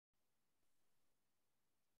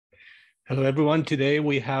Hello, everyone. Today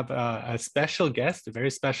we have a special guest, a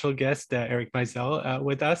very special guest, Eric Maisel,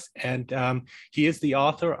 with us. And he is the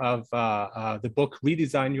author of the book,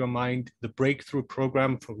 Redesign Your Mind, the Breakthrough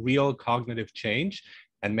Program for Real Cognitive Change,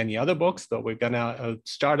 and many other books. But we're going to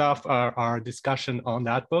start off our discussion on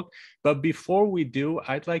that book. But before we do,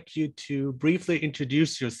 I'd like you to briefly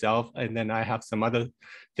introduce yourself, and then I have some other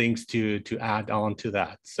things to add on to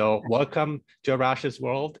that. So welcome to Arash's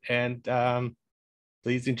World. And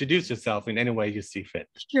please introduce yourself in any way you see fit.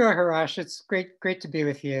 Sure, Harash. It's great to be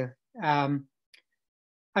with you. I'm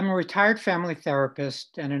a retired family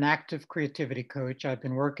therapist and an active creativity coach. I've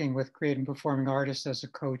been working with creative and performing artists as a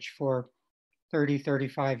coach for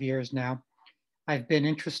 35 years now. I've been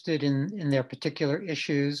interested in their particular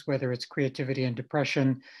issues, whether it's creativity and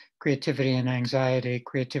depression, creativity and anxiety,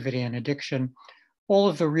 creativity and addiction, all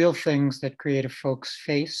of the real things that creative folks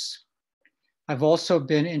face. I've also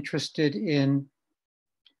been interested in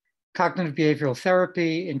cognitive behavioral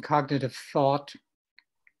therapy, in cognitive thought,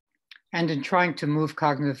 and in trying to move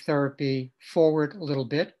cognitive therapy forward a little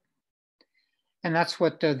bit. And that's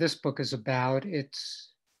what this book is about.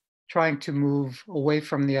 It's trying to move away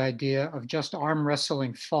from the idea of just arm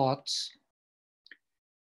wrestling thoughts,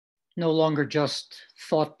 no longer just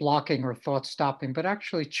thought blocking or thought stopping, but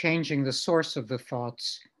actually changing the source of the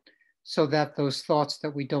thoughts so that those thoughts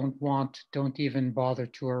that we don't want don't even bother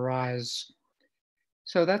to arise.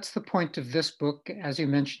 So that's the point of this book. As you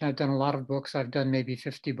mentioned, I've done a lot of books. I've done maybe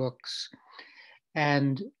 50 books.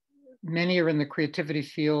 And many are in the creativity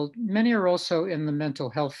field. Many are also in the mental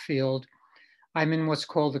health field. I'm in what's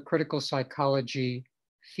called the critical psychology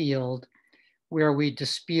field, where we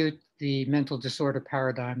dispute the mental disorder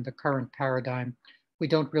paradigm, the current paradigm. We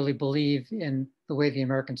don't really believe in the way the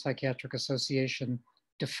American Psychiatric Association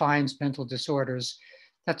defines mental disorders.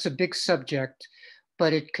 That's a big subject,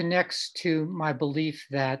 but it connects to my belief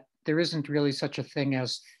that there isn't really such a thing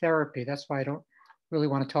as therapy. That's why I don't really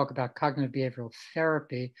want to talk about cognitive behavioral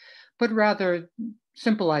therapy, but rather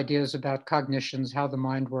simple ideas about cognitions, how the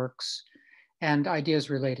mind works, and ideas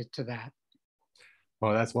related to that.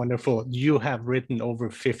 Well, that's wonderful. You have written over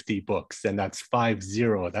 50 books, and that's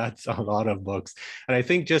 50. That's a lot of books. And I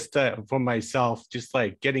think just for myself, just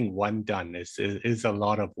like getting one done is a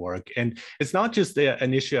lot of work. And it's not just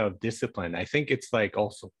an issue of discipline. I think it's like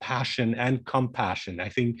also passion and compassion. I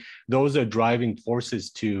think those are driving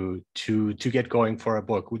forces to get going for a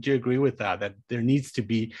book. Would you agree with that? That there needs to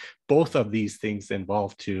be both of these things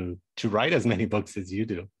involved to write as many books as you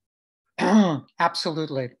do?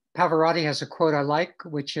 Absolutely. Pavarotti has a quote I like,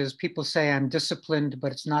 which is people say I'm disciplined,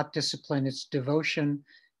 but it's not discipline, it's devotion.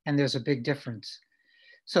 And there's a big difference.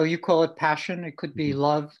 So you call it passion. It could be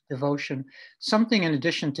love, devotion. Something in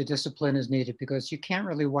addition to discipline is needed because you can't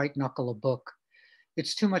really white knuckle a book.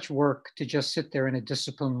 It's too much work to just sit there in a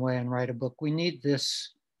disciplined way and write a book. We need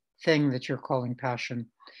this thing that you're calling passion.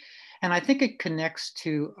 And I think it connects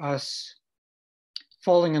to us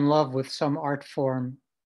falling in love with some art form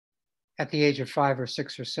at the age of 5 or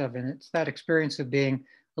 6 or 7. It's that experience of being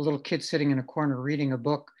a little kid sitting in a corner reading a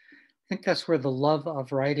book. I think that's where the love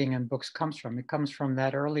of writing and books comes from. It comes from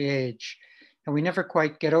that early age. And we never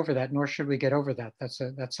quite get over that, nor should we get over that.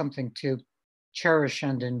 That's something to cherish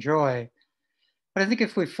and enjoy. But I think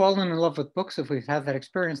if we've fallen in love with books, if we've had that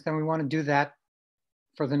experience, then we want to do that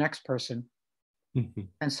for the next person.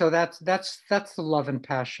 And so that's the love and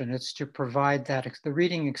passion. It's to provide that the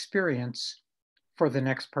reading experience for the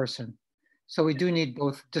next person. So we do need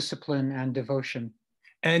both discipline and devotion.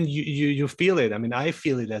 And you feel it. I mean, I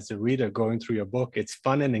feel it as a reader going through your book. It's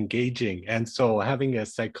fun and engaging. And so having a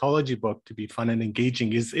psychology book to be fun and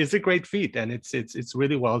engaging is a great feat. And it's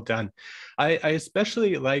really well done. I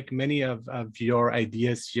especially like many of your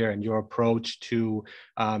ideas here and your approach to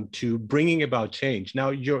bringing about change. Now,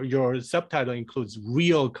 your subtitle includes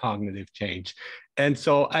real cognitive change. And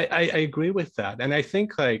so I agree with that. And I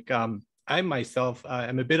think like I myself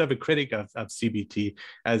am a bit of a critic of CBT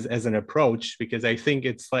as an approach because I think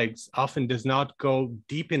it's like often does not go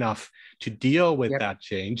deep enough to deal with that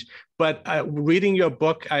change. But reading your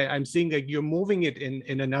book, I'm seeing that you're moving it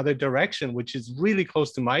in another direction, which is really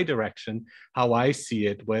close to my direction, how I see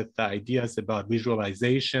it, with ideas about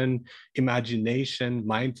visualization, imagination,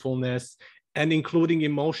 mindfulness, and including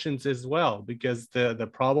emotions as well, because the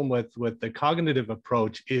problem with the cognitive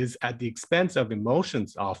approach is at the expense of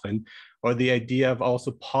emotions often, or the idea of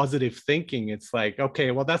also positive thinking. It's like,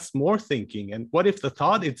 okay, well, that's more thinking. And what if the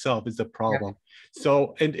thought itself is a problem? Yeah.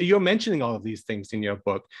 So, and you're mentioning all of these things in your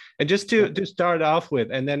book. And just to start off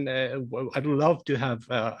with, and then I'd love to have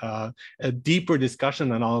a deeper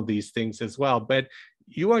discussion on all of these things as well. But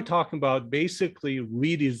you are talking about basically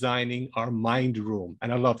redesigning our mind room.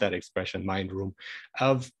 And I love that expression, mind room,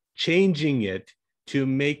 of changing it to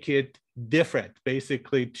make it different,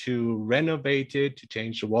 basically to renovate it, to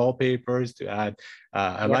change the wallpapers, to add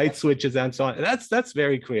light switches and so on. That's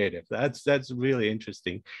very creative. That's really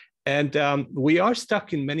interesting. And we are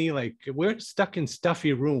stuck in many, we're stuck in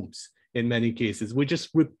stuffy rooms in many cases. We just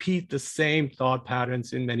repeat the same thought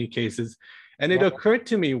patterns in many cases. And it occurred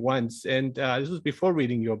to me once, and this was before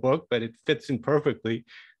reading your book, but it fits in perfectly,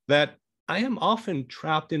 that I am often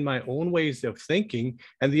trapped in my own ways of thinking.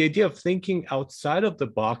 And the idea of thinking outside of the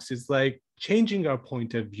box is like changing our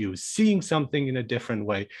point of view, seeing something in a different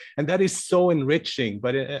way. And that is so enriching,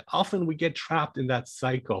 but often we get trapped in that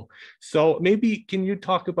cycle. So maybe can you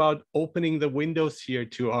talk about opening the windows here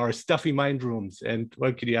to our stuffy mind rooms, and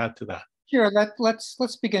what could you add to that? Sure,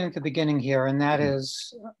 let's begin at the beginning here, and that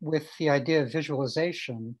is with the idea of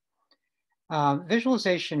visualization.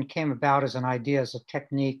 Visualization came about as an idea, as a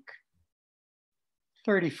technique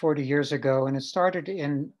 30, 40 years ago, and it started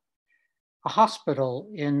in a hospital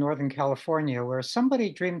in Northern California where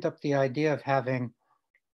somebody dreamed up the idea of having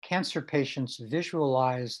cancer patients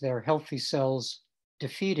visualize their healthy cells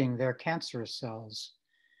defeating their cancerous cells.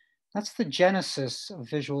 That's the genesis of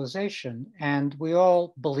visualization. And we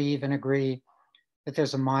all believe and agree that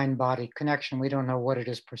there's a mind-body connection. We don't know what it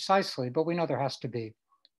is precisely, but we know there has to be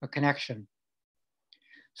a connection.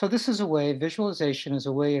 So this is a way, visualization is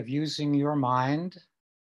a way of using your mind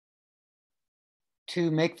to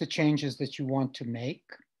make the changes that you want to make.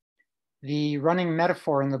 The running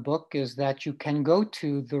metaphor in the book is that you can go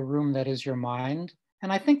to the room that is your mind.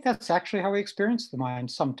 And I think that's actually how we experience the mind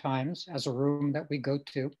sometimes, as a room that we go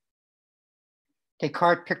to.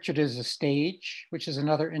 Descartes pictured it as a stage, which is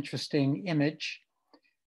another interesting image.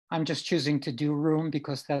 I'm just choosing to do room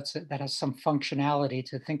because that has some functionality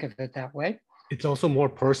to think of it that way. It's also more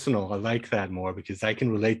personal. I like that more because I can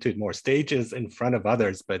relate to it more. Stages in front of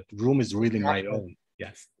others, but room is really my own.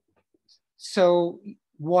 Yes. So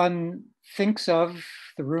one thinks of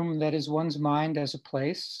the room that is one's mind as a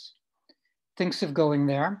place, thinks of going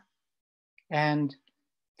there, and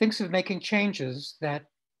thinks of making changes that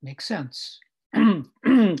make sense,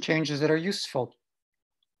 changes that are useful.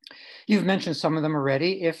 You've mentioned some of them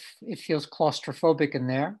already. If it feels claustrophobic in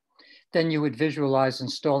there, then you would visualize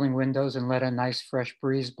installing windows and let a nice fresh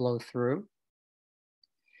breeze blow through.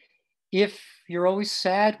 If you're always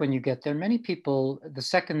sad when you get there, many people, the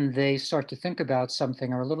second they start to think about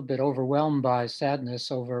something, are a little bit overwhelmed by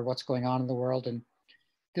sadness over what's going on in the world and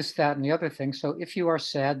this, that, and the other thing. So if you are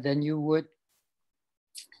sad, then you would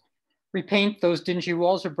repaint those dingy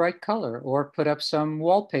walls a bright color or put up some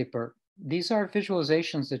wallpaper. These are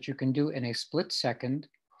visualizations that you can do in a split second,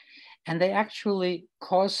 and they actually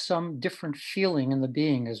cause some different feeling in the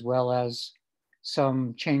being as well as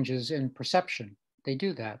some changes in perception. They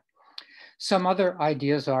do that. Some other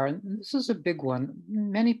ideas are, and this is a big one,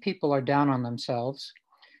 many people are down on themselves.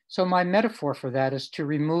 So my metaphor for that is to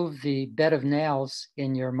remove the bed of nails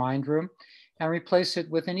in your mind room and replace it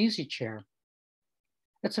with an easy chair.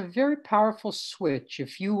 It's a very powerful switch.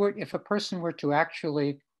 If a person were to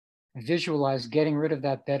actually visualize getting rid of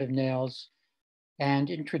that bed of nails and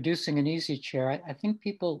introducing an easy chair, I think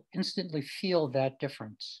people instantly feel that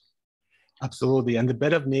difference. Absolutely. And the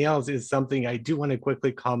bed of nails is something I do want to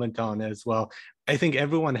quickly comment on as well. I think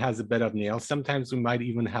everyone has a bed of nails. Sometimes we might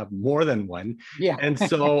even have more than one. Yeah. And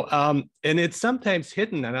so, and it's sometimes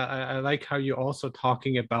hidden. And I like how you're also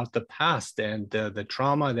talking about the past and the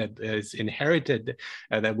trauma that is inherited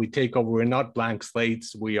that we take over. We're not blank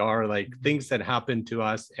slates. We are like things that happen to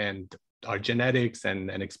us and our genetics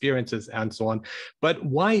and experiences and so on. But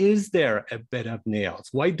why is there a bed of nails?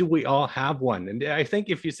 Why do we all have one? And I think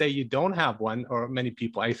if you say you don't have one, or many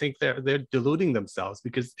people, I think they're deluding themselves,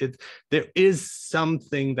 because there is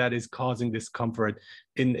something that is causing discomfort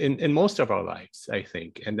in most of our lives, I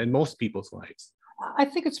think, and in most people's lives. I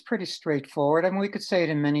think it's pretty straightforward. I mean, we could say it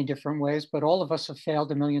in many different ways, but all of us have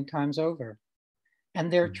failed a million times over. And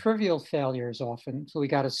they're trivial failures often. So we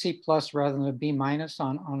got a C+ rather than a B-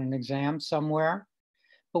 on an exam somewhere,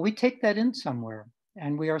 but we take that in somewhere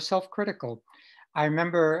and we are self-critical. I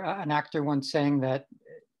remember an actor once saying that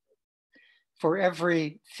for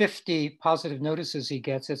every 50 positive notices he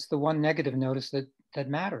gets, it's the one negative notice that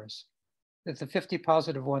matters. That the 50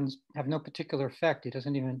 positive ones have no particular effect.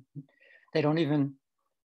 They don't even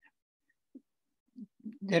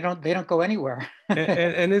they don't go anywhere.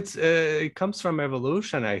 And it's it comes from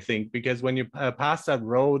evolution, I think, because when you pass that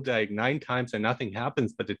road like 9 times and nothing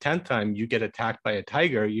happens, but the 10th time you get attacked by a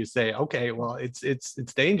tiger, you say, okay, well, it's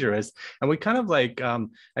dangerous, and we kind of like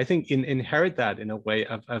I think inherit that in a way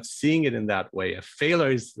of seeing it in that way. A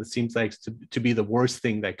failure seems like to be the worst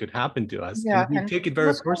thing that could happen to us, and Yeah, we and take it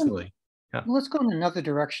very personally. Yeah. let's go in another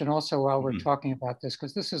direction also while we're Mhm. talking about this,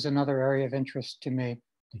 because this is another area of interest to me.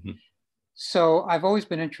 Mhm. So I've always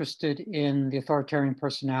been interested in the authoritarian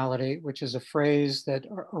personality, which is a phrase that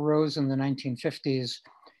arose in the 1950s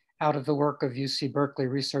out of the work of UC Berkeley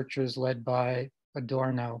researchers led by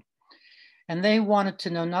Adorno. And they wanted to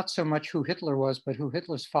know not so much who Hitler was, but who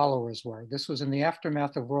Hitler's followers were. This was in the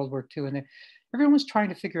aftermath of World War II, and everyone was trying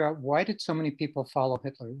to figure out, why did so many people follow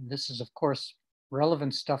Hitler? This is, of course,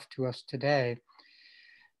 relevant stuff to us today.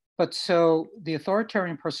 But so the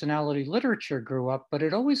authoritarian personality literature grew up, but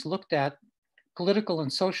it always looked at political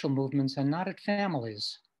and social movements and not at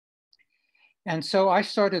families. And so I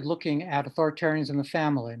started looking at authoritarians in the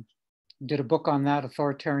family, did a book on that,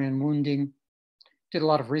 Authoritarian Wounding, did a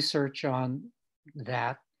lot of research on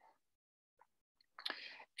that.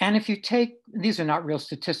 And if you take, these are not real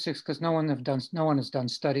statistics because no one has done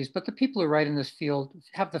studies, but the people who write in this field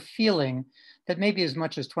have the feeling that maybe as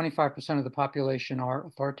much as 25% of the population are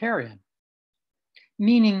authoritarian,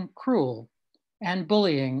 meaning cruel and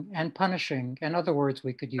bullying and punishing and other words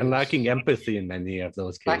we could use. And lacking empathy in many of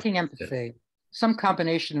those cases. Lacking empathy, yes. Some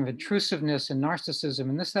combination of intrusiveness and narcissism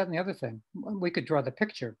and this, that, and the other thing. We could draw the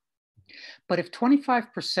picture. But if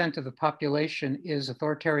 25% of the population is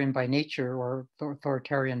authoritarian by nature or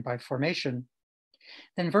authoritarian by formation,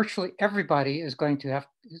 then virtually everybody is going to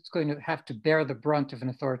have to bear the brunt of an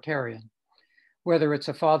authoritarian, whether it's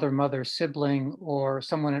a father, mother, sibling, or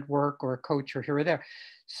someone at work, or a coach, or here or there.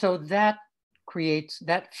 So that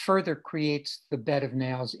further creates the bed of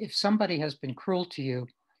nails. If somebody has been cruel to you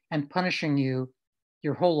and punishing you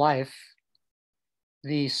your whole life,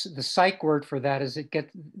 the psych word for that is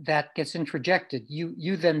that gets introjected.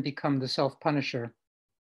 You then become the self-punisher,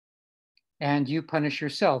 and you punish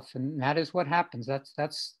yourself, and that is what happens.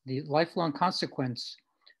 That's the lifelong consequence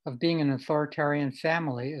of being in an authoritarian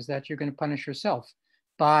family, is that you're going to punish yourself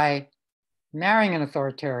by marrying an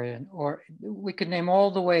authoritarian, or we could name all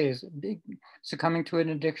the ways: succumbing to an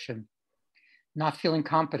addiction, not feeling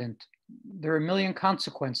competent. There are a million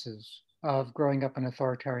consequences of growing up in an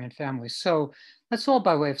authoritarian family. So that's all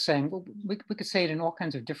by way of saying, well, we could say it in all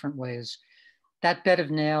kinds of different ways. That bed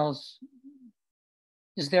of nails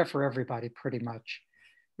is there for everybody pretty much.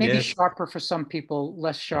 Maybe yes. Sharper for some people,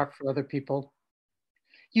 less sharp for other people.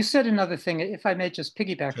 You said another thing, if I may just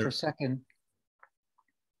piggyback for a second,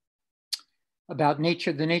 about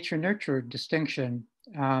nature, the nature-nurture distinction.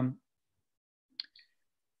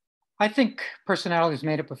 I think personality is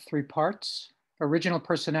made up of 3 parts: original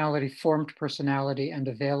personality, formed personality, and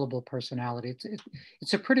available personality.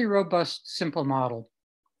 It's a pretty robust, simple model.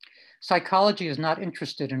 Psychology is not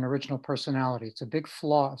interested in original personality. It's a big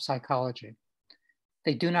flaw of psychology.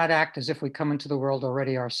 They do not act as if we come into the world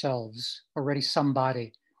already ourselves, already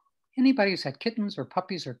somebody. Anybody who's had kittens or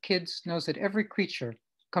puppies or kids knows that every creature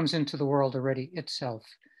comes into the world already itself,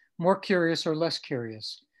 more curious or less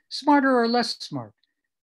curious, smarter or less smart,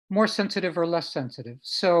 more sensitive or less sensitive.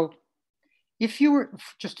 So if you were,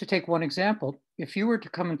 just to take one example, if you were to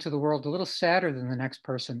come into the world a little sadder than the next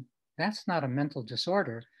person, that's not a mental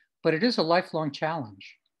disorder, but it is a lifelong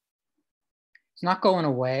challenge. It's not going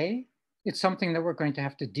away. It's something that we're going to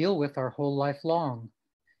have to deal with our whole life long.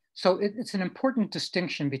 So it's an important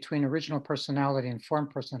distinction between original personality and formed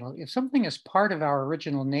personality. If something is part of our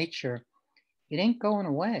original nature, it ain't going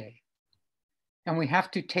away. And we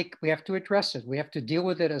have to address it. We have to deal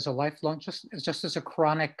with it as a lifelong, just as a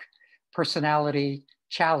chronic personality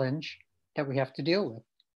challenge that we have to deal with.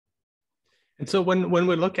 And so when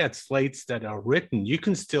we look at slates that are written, you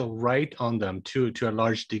can still write on them to a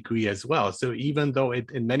large degree as well. So even though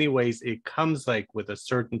it, in many ways, it comes like with a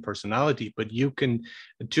certain personality, but you can,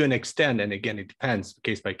 to an extent, and again, it depends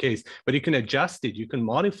case by case, but you can adjust it, you can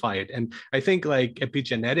modify it. And I think like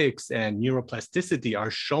epigenetics and neuroplasticity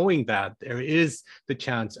are showing that there is the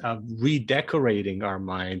chance of redecorating our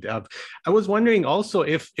mind. I was wondering also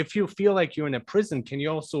if you feel like you're in a prison, can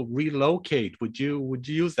you also relocate? Would you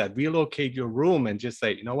use that, relocate your room and just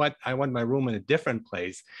say, you know what, I want my room in a different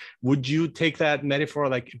place? Would you take that metaphor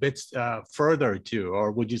like a bit further too,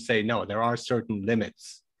 or would you say no, there are certain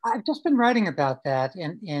limits? I've just been writing about that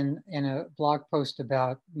in a blog post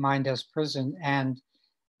about mind as prison, and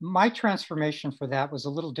my transformation for that was a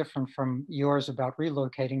little different from yours about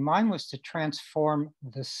relocating. Mine was to transform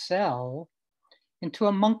the cell into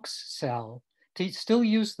a monk's cell, to still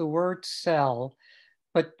use the word cell,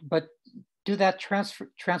 but do that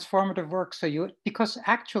transformative work. So because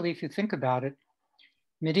actually, if you think about it,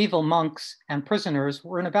 medieval monks and prisoners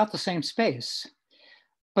were in about the same space,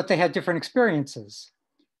 but they had different experiences.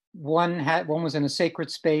 One was in a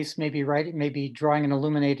sacred space, maybe drawing an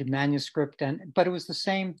illuminated manuscript, but it was the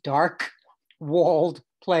same dark, walled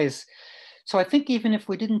place. So I think even if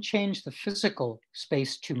we didn't change the physical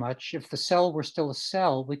space too much, if the cell were still a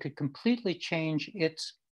cell, we could completely change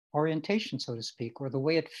its orientation, so to speak, or the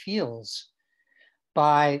way it feels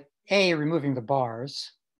by A, removing the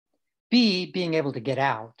bars, B, being able to get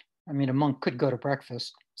out. I mean, a monk could go to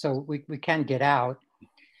breakfast, so we can get out,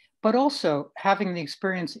 but also having the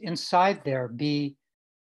experience inside there be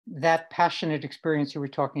that passionate experience you were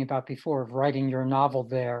talking about before of writing your novel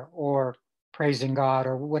there, or praising God,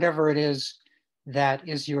 or whatever it is that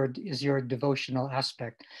is your devotional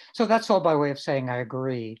aspect. So that's all by way of saying I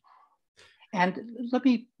agree. And let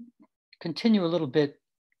me continue a little bit.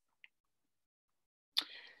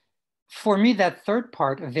 For me, that third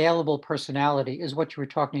part, available personality, is what you were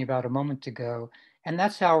talking about a moment ago. And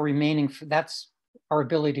that's our that's our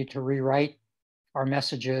ability to rewrite our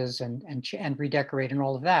messages and redecorate and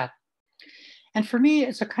all of that. And for me,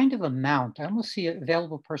 it's a kind of amount. I almost see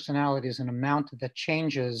available personality as an amount that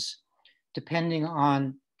changes depending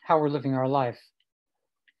on how we're living our life.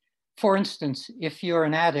 For instance, if you're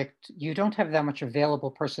an addict, you don't have that much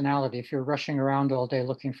available personality if you're rushing around all day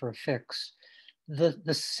looking for a fix.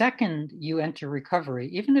 The second you enter recovery,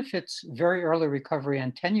 even if it's very early recovery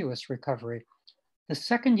and tenuous recovery, the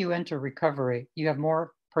second you enter recovery, you have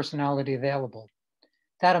more personality available.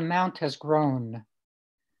 That amount has grown.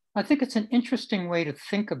 I think it's an interesting way to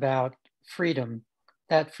think about freedom,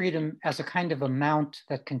 that freedom as a kind of amount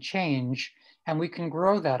that can change, and we can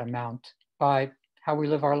grow that amount by how we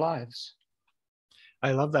live our lives.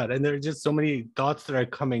 I love that. And there are just so many thoughts that are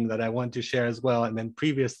coming that I want to share as well. And then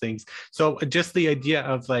previous things. So just the idea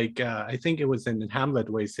of like, I think it was in Hamlet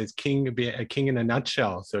where he says, king, be a king in a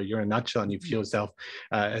nutshell. So you're a nutshell and you feel yourself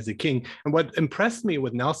as a king. And what impressed me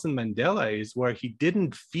with Nelson Mandela is where he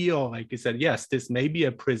didn't feel like he said, yes, this may be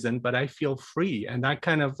a prison, but I feel free. And that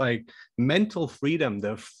kind of like mental freedom,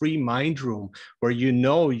 the free mind room where you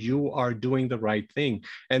know you are doing the right thing.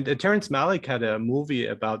 And Terrence Malick had a movie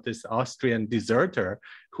about this Austrian deserter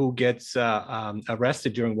who gets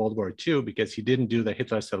arrested during World War II because he didn't do the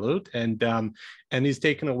Hitler salute, and he's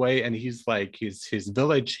taken away, and he's like his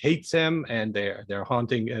village hates him, and they're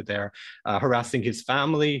haunting, they're harassing his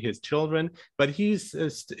family, his children, but he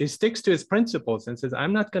sticks to his principles and says,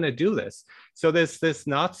 "I'm not going to do this." So this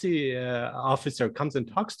Nazi officer comes and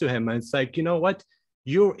talks to him, and it's like, you know what?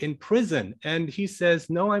 You're in prison. And he says,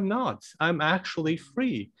 no, I'm not. I'm actually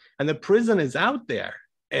free. And the prison is out there.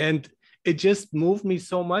 And it just moved me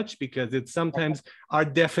so much because it's sometimes our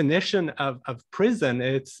definition of prison,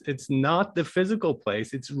 it's not the physical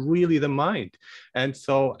place, it's really the mind. And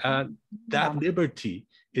so that liberty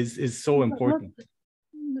is so important.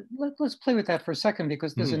 Let's play with that for a second,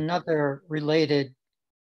 because there's another related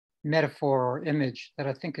metaphor or image that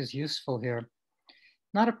I think is useful here.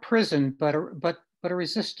 Not a prison, but a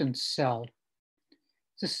resistance cell.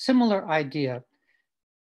 It's a similar idea.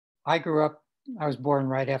 I was born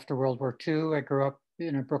right after World War II. I grew up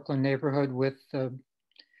in a Brooklyn neighborhood with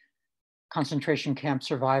concentration camp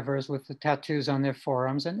survivors with the tattoos on their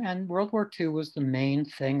forearms. And World War II was the main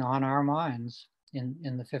thing on our minds in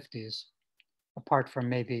the 50s, apart from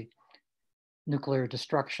maybe nuclear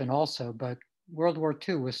destruction also, but World War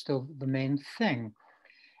II was still the main thing.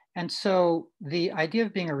 And so the idea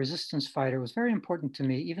of being a resistance fighter was very important to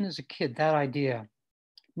me, even as a kid. That idea,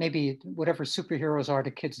 maybe whatever superheroes are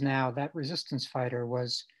to kids now, that resistance fighter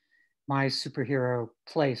was my superhero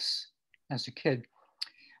place as a kid.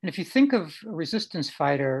 And if you think of a resistance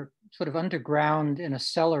fighter sort of underground in a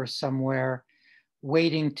cellar somewhere,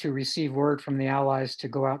 waiting to receive word from the Allies to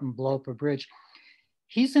go out and blow up a bridge,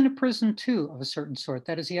 he's in a prison too of a certain sort.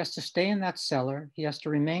 That is, he has to stay in that cellar. He has to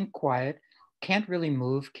remain quiet, can't really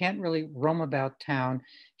move, can't really roam about town.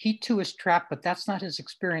 He too is trapped, but that's not his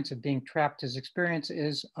experience of being trapped. His experience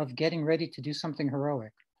is of getting ready to do something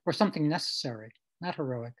heroic or something necessary, not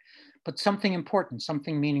heroic, but something important,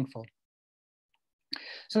 something meaningful.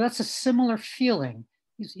 So that's a similar feeling.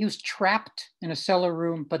 He was trapped in a cellar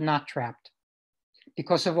room, but not trapped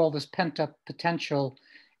because of all this pent up potential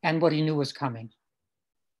and what he knew was coming.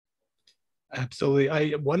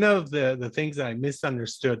 Absolutely. One of the things I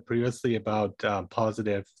misunderstood previously about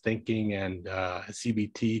positive thinking and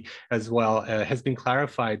CBT as well has been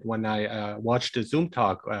clarified when I watched a Zoom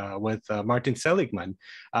talk with Martin Seligman,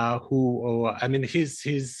 I mean,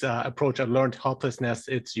 his approach of learned helplessness.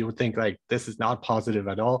 It's, you would think like this is not positive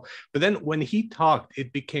at all, but then when he talked,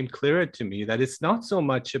 it became clearer to me that it's not so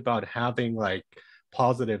much about having like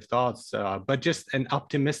positive thoughts, but just an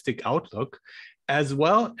optimistic outlook, as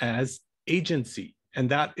well as agency. And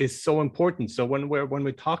that is so important. So when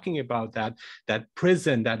we're talking about that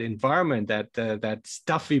prison, that environment, that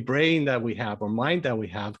stuffy brain that we have or mind that we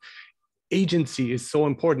have, agency is so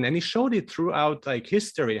important. And he showed it throughout like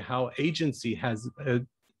history, how agency has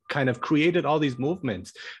kind of created all these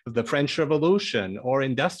movements, the French Revolution or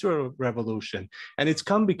Industrial Revolution. And it's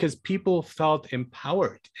come because people felt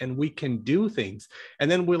empowered and we can do things.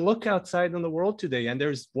 And then we look outside in the world today, and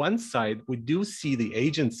there's one side, we do see the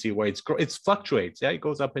agency where it's fluctuates. Yeah, it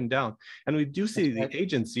goes up and down. And we do see the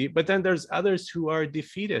agency, but then there's others who are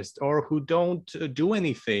defeatist or who don't do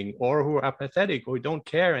anything or who are apathetic or don't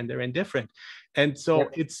care and they're indifferent. And so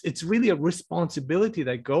it's really a responsibility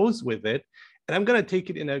that goes with it. And I'm going to take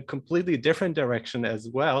it in a completely different direction as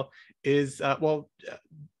well, is,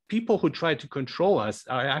 people who try to control us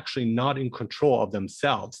are actually not in control of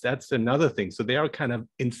themselves. That's another thing. So they are kind of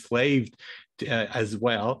enslaved as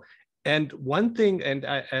well. And one thing, and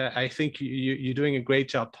I think you're doing a great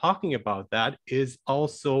job talking about that, is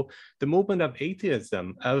also the movement of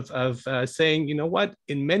atheism, of saying, you know what,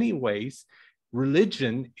 in many ways,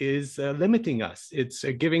 religion is limiting us. It's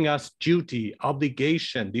giving us duty,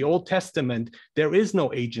 obligation. The Old Testament, there is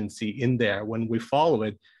no agency in there when we follow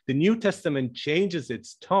it. The New Testament changes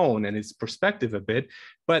its tone and its perspective a bit,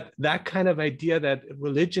 but that kind of idea that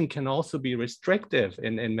religion can also be restrictive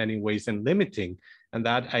in many ways and limiting, and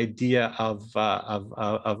that idea of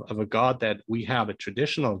a God that we have, a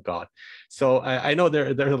traditional God. So I know there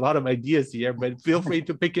are a lot of ideas here, but feel free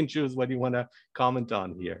to pick and choose what you want to comment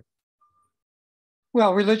on here.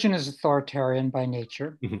 Well, religion is authoritarian by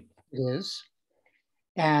nature. Mm-hmm. It is.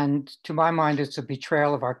 And to my mind, it's a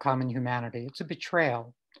betrayal of our common humanity. It's a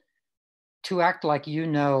betrayal to act like you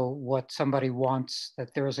know what somebody wants,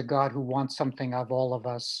 that there is a God who wants something of all of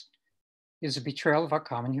us, is a betrayal of our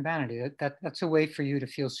common humanity. That's a way for you to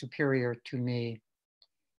feel superior to me,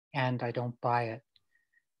 and I don't buy it.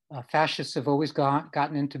 Fascists have always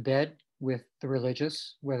gotten into bed with the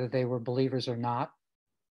religious, whether they were believers or not.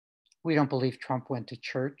 We don't believe Trump went to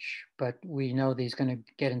church, but we know that he's going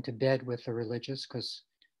to get into bed with the religious because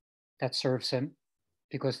that serves him,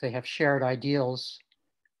 because they have shared ideals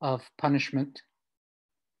of punishment.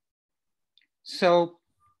 So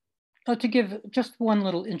to give just one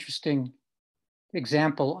little interesting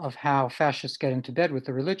example of how fascists get into bed with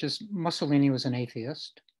the religious, Mussolini was an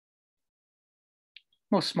atheist.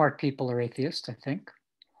 Most smart people are atheists, I think.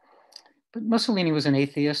 But Mussolini was an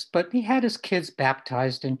atheist, but he had his kids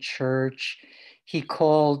baptized in church. He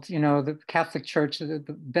called, the Catholic Church the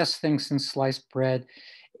best thing since sliced bread.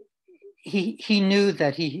 He knew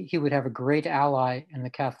that he would have a great ally in the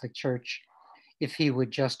Catholic Church if he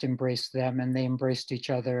would just embrace them, and they embraced each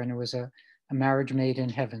other, and it was a marriage made in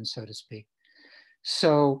heaven, so to speak.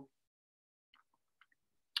 So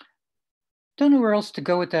don't know where else to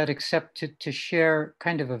go with that except to share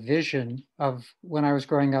kind of a vision of when I was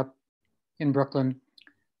growing up in Brooklyn.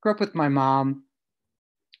 Grew up with my mom,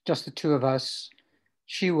 just the two of us.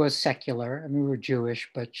 She was secular. I mean, we were Jewish,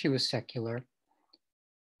 but she was secular.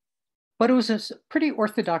 But it was a pretty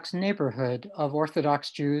Orthodox neighborhood of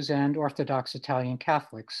Orthodox Jews and Orthodox Italian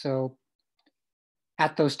Catholics. So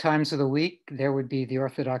at those times of the week, there would be the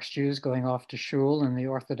Orthodox Jews going off to shul and the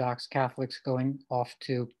Orthodox Catholics going off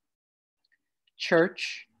to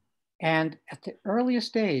church. And at the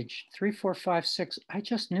earliest age, 3, 4, 5, 6, I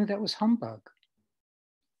just knew that was humbug.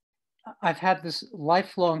 I've had this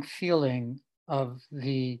lifelong feeling of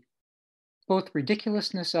the both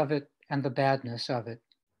ridiculousness of it and the badness of it.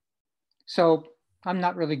 So I'm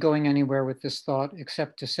not really going anywhere with this thought,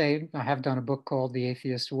 except to say I have done a book called The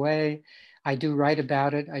Atheist Way. I do write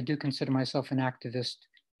about it. I do consider myself an activist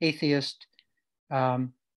atheist,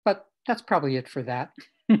 but that's probably it for that.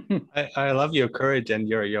 I love your courage and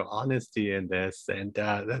your honesty in this, and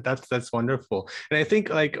that's wonderful. And I think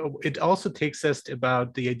like it also takes us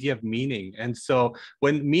about the idea of meaning. And so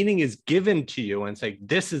when meaning is given to you, and it's like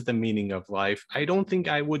this is the meaning of life, I don't think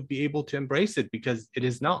I would be able to embrace it because it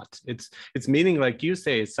is not. It's meaning, like you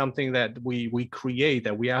say, is something that we create,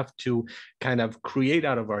 that we have to kind of create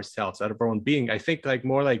out of ourselves, out of our own being. I think like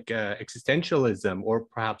more like existentialism or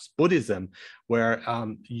perhaps Buddhism, where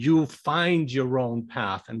you find your own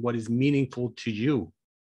path and what is meaningful to you.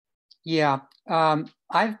 Yeah,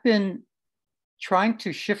 I've been trying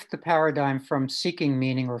to shift the paradigm from seeking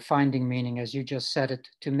meaning or finding meaning, as you just said it,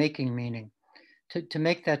 to making meaning, to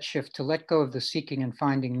make that shift, to let go of the seeking and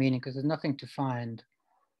finding meaning, because there's nothing to find,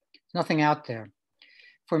 nothing out there.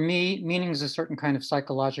 For me, meaning is a certain kind of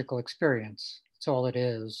psychological experience. It's all it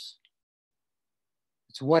is.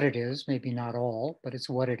 It's what it is, maybe not all, but it's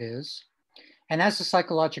what it is. And as a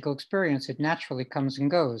psychological experience, it naturally comes and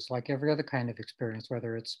goes like every other kind of experience,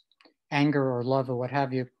 whether it's anger or love or what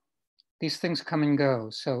have you. These things come and go.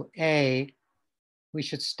 So A, we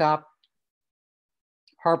should stop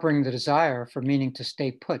harboring the desire for meaning to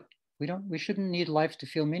stay put. We shouldn't need life to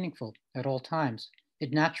feel meaningful at all times.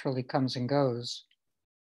 It naturally comes and goes.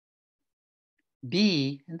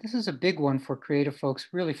 B, and this is a big one for creative folks,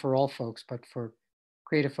 really for all folks, but for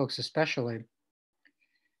creative folks especially,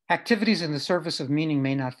 activities in the service of meaning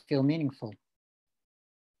may not feel meaningful.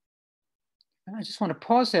 And I just want to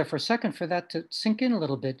pause there for a second for that to sink in a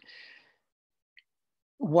little bit.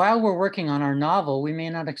 While we're working on our novel, we may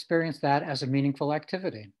not experience that as a meaningful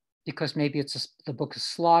activity because maybe the book is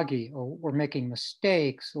sloggy, or we're making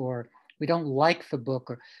mistakes, or we don't like the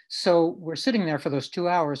book. So we're sitting there for those 2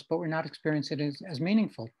 hours, but we're not experiencing it as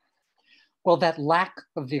meaningful. Well, that lack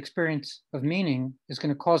of the experience of meaning is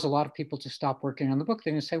going to cause a lot of people to stop working on the book.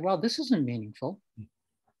 They're going to say, well, this isn't meaningful.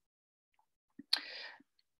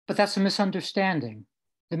 But that's a misunderstanding.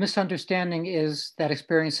 The misunderstanding is that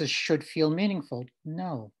experiences should feel meaningful.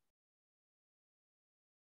 No.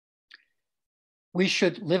 We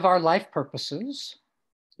should live our life purposes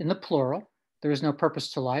in the plural. There is no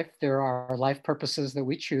purpose to life. There are life purposes that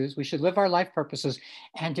we choose. We should live our life purposes.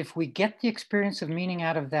 And if we get the experience of meaning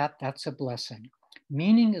out of that, that's a blessing.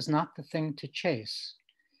 Meaning is not the thing to chase.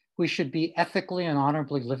 We should be ethically and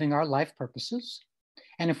honorably living our life purposes.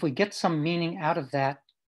 And if we get some meaning out of that,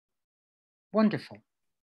 wonderful.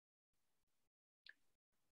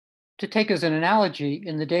 To take as an analogy,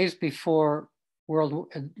 in the days before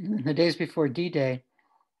D-Day,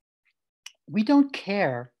 we don't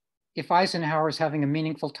care if Eisenhower is having a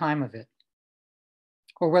meaningful time of it,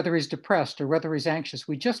 or whether he's depressed, or whether he's anxious.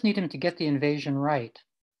 We just need him to get the invasion right.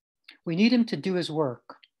 We need him to do his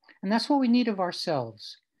work. And that's what we need of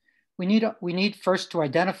ourselves. We need first to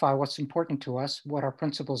identify what's important to us, what our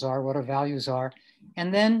principles are, what our values are,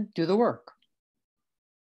 and then do the work.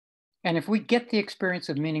 And if we get the experience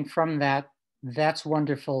of meaning from that, that's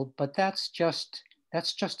wonderful, but that's just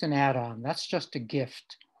an add-on. That's just a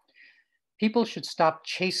gift. People should stop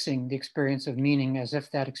chasing the experience of meaning as if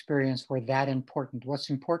that experience were that important. What's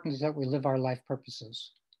important is that we live our life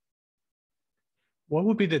purposes. What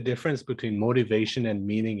would be the difference between motivation and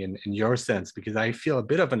meaning in your sense? Because I feel a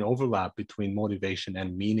bit of an overlap between motivation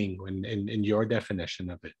and meaning in your definition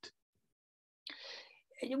of it.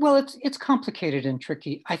 Well, it's complicated and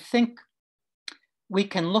tricky. I think we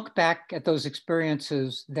can look back at those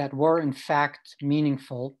experiences that were in fact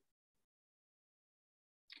meaningful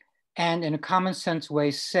and in a common sense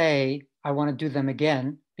way say, I want to do them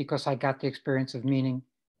again because I got the experience of meaning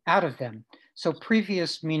out of them. So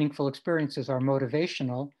previous meaningful experiences are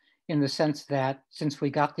motivational in the sense that since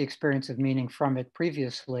we got the experience of meaning from it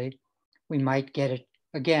previously, we might get it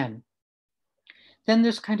again. Then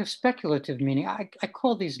there's kind of speculative meaning. I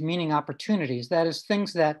call these meaning opportunities. That is,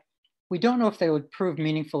 things that we don't know if they would prove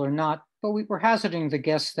meaningful or not, but we're hazarding the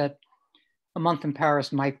guess that a month in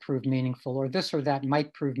Paris might prove meaningful, or this or that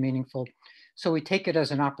might prove meaningful. So we take it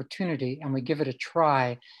as an opportunity and we give it a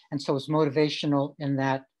try. And so it's motivational in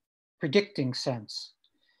that predicting sense.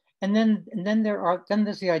 And then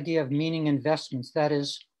there's the idea of meaning investments. That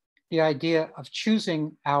is the idea of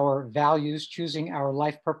choosing our values, choosing our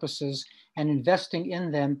life purposes, and investing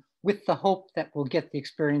in them with the hope that we'll get the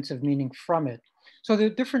experience of meaning from it. So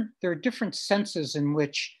there are different senses in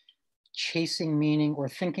which chasing meaning or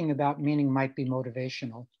thinking about meaning might be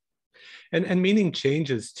motivational. And meaning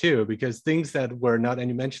changes too, because things that were not, and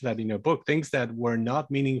you mentioned that in your book, things that were not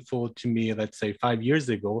meaningful to me, let's say 5 years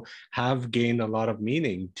ago, have gained a lot of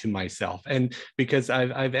meaning to myself. And because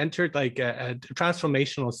I've entered like a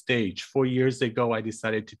transformational stage. 4 years ago, I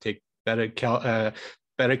decided to take better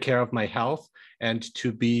care of my health and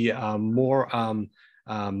to be more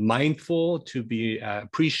mindful, to be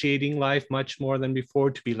appreciating life much more than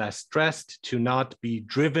before, to be less stressed, to not be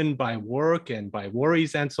driven by work and by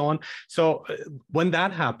worries and so on. So when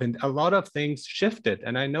that happened, a lot of things shifted.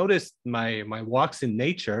 And I noticed my walks in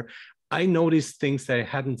nature, I noticed things that I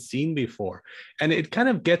hadn't seen before. And it kind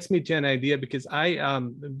of gets me to an idea, because I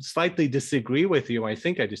slightly disagree with you. I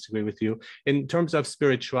think I disagree with you in terms of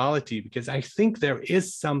spirituality, because I think there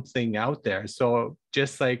is something out there. So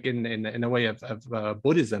just like in a way of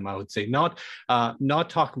Buddhism, I would say, not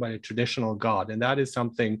talking about a traditional God. And that is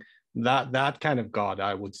something that kind of God,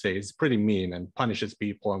 I would say, is pretty mean and punishes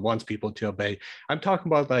people and wants people to obey. I'm talking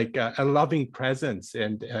about like a loving presence,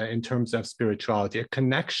 and in terms of spirituality, a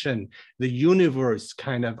connection, the universe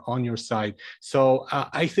kind of on your side. So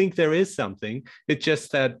I think there is something. It's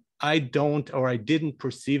just that I don't, or I didn't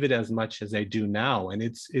perceive it as much as I do now. And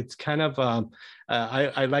it's kind of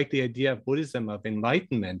I like the idea of Buddhism, of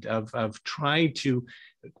enlightenment, of trying to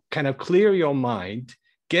kind of clear your mind,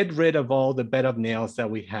 get rid of all the bed of nails that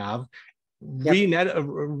we have, redecorate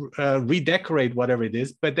whatever it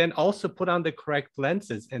is, but then also put on the correct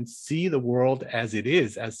lenses and see the world as it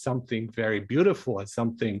is, as something very beautiful, as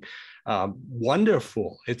something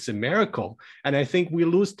wonderful. It's a miracle. And I think we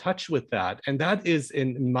lose touch with that. And that is,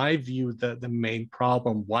 in my view, the main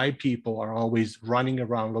problem, why people are always running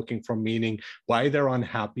around looking for meaning, why they're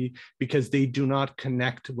unhappy, because they do not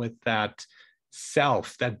connect with that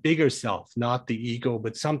self, that bigger self, not the ego,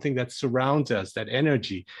 but something that surrounds us, that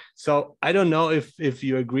energy. So I don't know if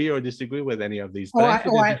you agree or disagree with any of these. But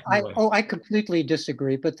I completely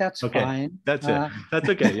disagree, but that's okay. fine. That's it. That's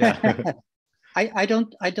okay. Yeah. I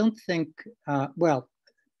don't think, well,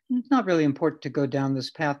 it's not really important to go down this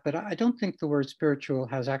path, but I don't think the word spiritual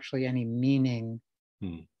has actually any meaning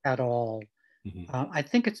at all. I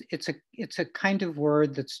think it's a kind of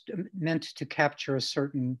word that's meant to capture a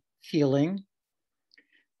certain feeling.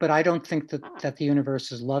 But I don't think that the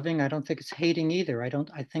universe is loving. I don't think it's hating either. I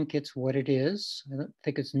think it's what it is. I don't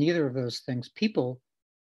think it's neither of those things. People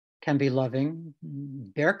can be loving.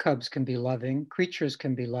 Bear cubs can be loving. Creatures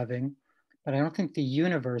can be loving. But I don't think the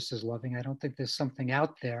universe is loving. I don't think there's something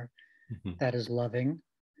out there that is loving.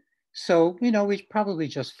 So, we probably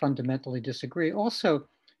just fundamentally disagree. Also,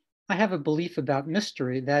 I have a belief about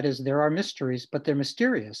mystery. That is, there are mysteries, but they're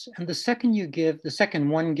mysterious. And the second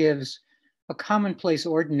one gives a commonplace,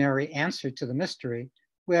 ordinary answer to the mystery,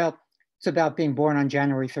 well, it's about being born on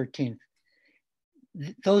January 13th.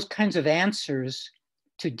 Those kinds of answers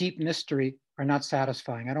to deep mystery are not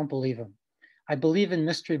satisfying. I don't believe them. I believe in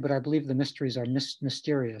mystery, but I believe the mysteries are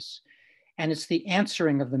mysterious. And it's the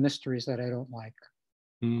answering of the mysteries that I don't like.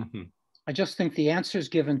 I just think the answers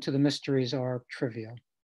given to the mysteries are trivial.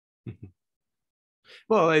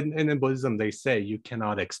 Well, and in Buddhism, they say you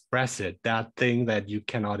cannot express it, that thing that you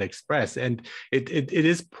cannot express. And it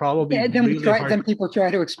is probably really hard. Then people try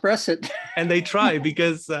to express it. And they try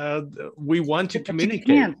because we want to communicate.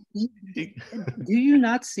 You can't. Do you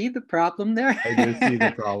not see the problem there? I do see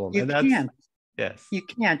the problem. You can't. Yes. You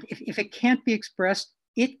can't. If it can't be expressed,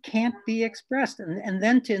 it can't be expressed. And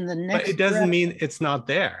then in the next But it doesn't mean it's not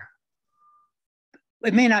there.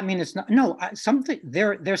 It may not mean it's not. No, something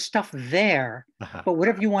there's stuff there, but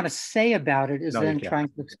whatever you want to say about it is then trying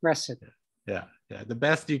to express it. Yeah. The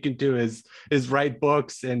best you can do is write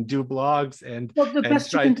books and do blogs and the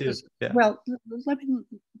best you can do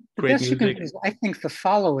is, I think, the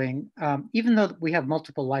following. Even though we have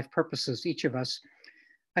multiple life purposes, each of us,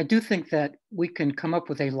 I do think that we can come up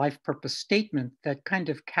with a life purpose statement that kind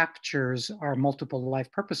of captures our multiple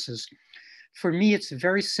life purposes. For me, it's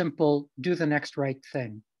very simple: do the next right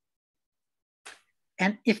thing.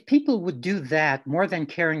 And if people would do that, more than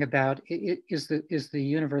caring about is the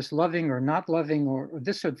universe loving or not loving or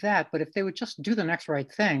this or that, but if they would just do the next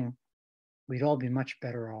right thing, we'd all be much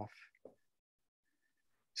better off.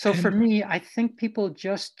 So for me, I think people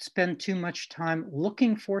just spend too much time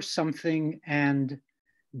looking for something and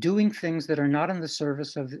doing things that are not in the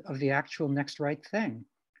service of the actual next right thing,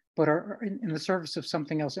 but are in the service of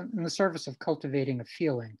something else, in the service of cultivating a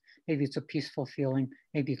feeling. Maybe it's a peaceful feeling,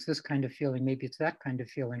 maybe it's this kind of feeling, maybe it's that kind of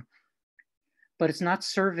feeling. But it's not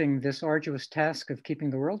serving this arduous task of keeping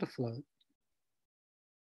the world afloat.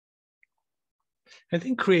 I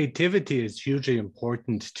think creativity is hugely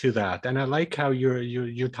important to that. And I like how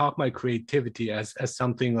you talk about creativity as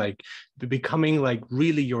something like becoming like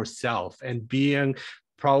really yourself and being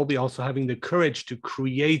probably also having the courage to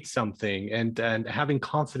create something and having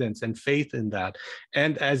confidence and faith in that.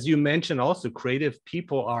 And as you mentioned, also creative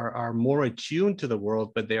people are more attuned to the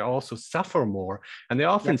world, but they also suffer more. And they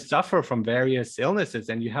often suffer from various illnesses.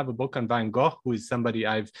 And you have a book on Van Gogh, who is somebody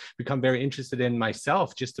I've become very interested in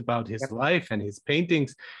myself, just about his life and his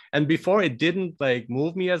paintings. And before it didn't like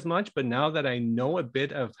move me as much, but now that I know a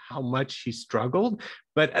bit of how much he struggled,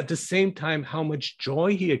 but at the same time, how much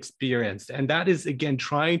joy he experienced. And that is, again,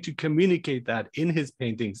 trying to communicate that in his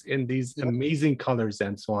paintings, in these amazing colors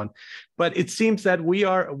and so on. But it seems that we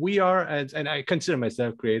are, and I consider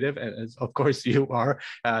myself creative, as of course you are,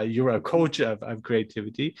 you're a coach of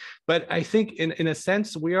creativity. But I think in a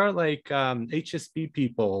sense, we are like HSP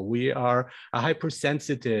people. We are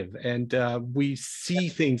hypersensitive, and we see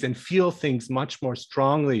things and feel things much more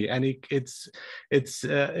strongly. And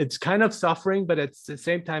it's kind of suffering, but at the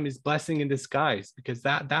same time is blessing in disguise, because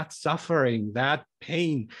that suffering, that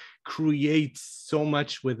pain creates so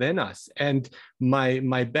much within us. And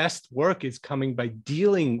my best work is coming by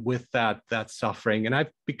dealing with that suffering. And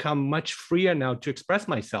I've become much freer now to express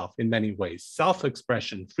myself in many ways,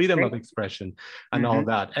 self-expression, freedom of expression, and all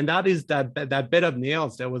that. And that is that bed of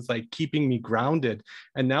nails that was like keeping me grounded.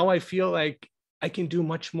 And now I feel like I can do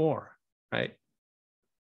much more, right?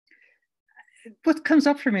 What comes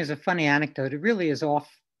up for me is a funny anecdote. It really is off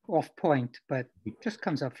point, but just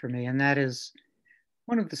comes up for me. And that is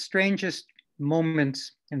one of the strangest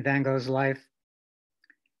moments in Van Gogh's life.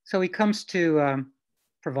 So he comes to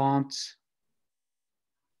Provence.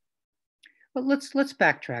 But let's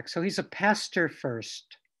backtrack. So he's a pastor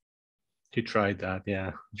first. He tried that,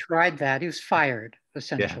 yeah. Tried that. He was fired,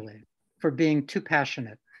 essentially, for being too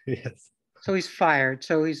passionate. Yes. So he's fired.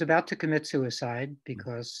 So he's about to commit suicide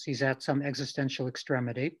because he's at some existential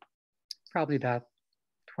extremity, probably about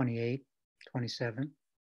 28, 27.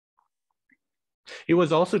 He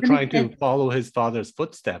was also trying to follow his father's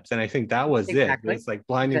footsteps. And I think that was exactly, it. It was like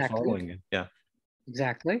blindly following it. Yeah.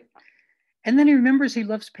 Exactly. And then he remembers he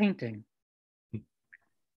loves painting,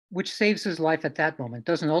 which saves his life at that moment.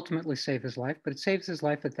 Doesn't ultimately save his life, but it saves his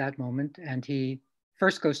life at that moment. And he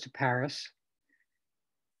first goes to Paris.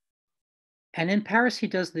 And in Paris, he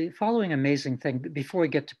does the following amazing thing. Before we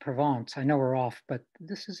get to Provence, I know we're off, but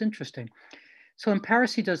this is interesting. So in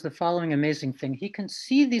Paris, he does the following amazing thing. He can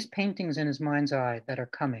see these paintings in his mind's eye that are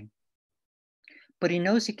coming, but he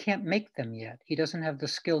knows he can't make them yet. He doesn't have the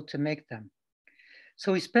skill to make them.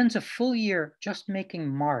 So he spends a full year just making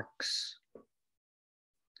marks.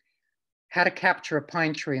 How to capture a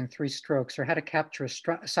pine tree in 3 strokes, or how to capture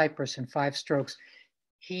a cypress in 5 strokes.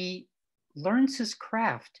 He learns his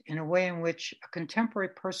craft in a way in which a contemporary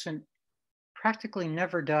person practically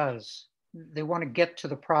never does. They want to get to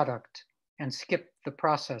the product and skip the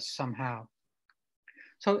process somehow.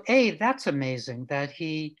 So that's amazing that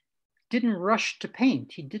he didn't rush to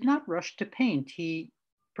paint. He did not rush to paint. He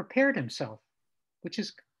prepared himself, which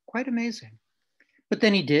is quite amazing. But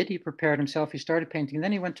then he did. He prepared himself. He started painting.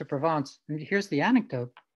 Then he went to Provence. And here's the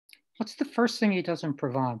anecdote. What's the first thing he does in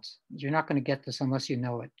Provence? You're not going to get this unless you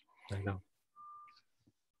know it. I know.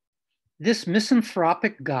 This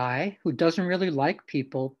misanthropic guy who doesn't really like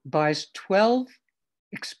people buys 12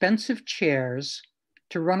 expensive chairs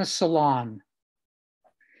to run a salon.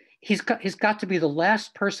 He's got to be the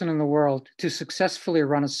last person in the world to successfully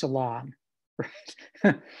run a salon.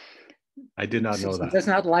 Right? I did not know that. He does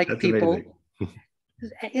not like That's people.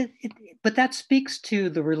 But that speaks to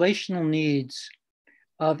the relational needs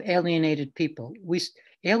of alienated people.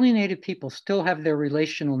 Alienated people still have their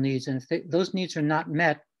relational needs, and if those needs are not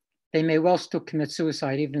met, they may well still commit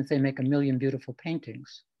suicide, even if they make a million beautiful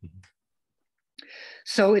paintings.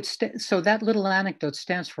 So that little anecdote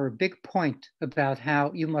stands for a big point about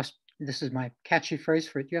how you must, this is my catchy phrase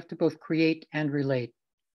for it, you have to both create and relate.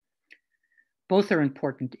 Both are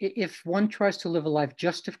important. If one tries to live a life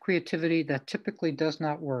just of creativity, that typically does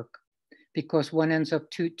not work, because one ends up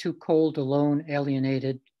too cold, alone,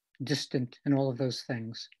 alienated, distant, and all of those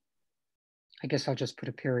things. I guess I'll just put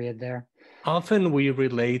a period there. Often we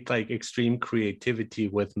relate like extreme creativity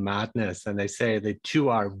with madness, and they say the two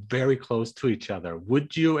are very close to each other.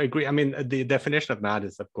 Would you agree? I mean, the definition of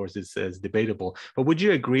madness, of course, is debatable, but would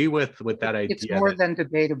you agree with that idea? It's more than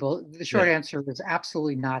debatable. The short answer is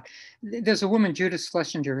absolutely not. There's a woman, Judith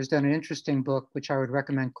Schlesinger, who's done an interesting book, which I would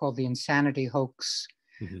recommend, called The Insanity Hoax,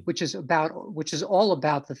 which is all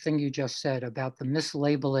about the thing you just said, about the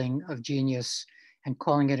mislabeling of genius and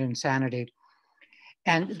calling it insanity.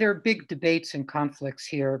 And there are big debates and conflicts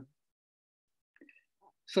here,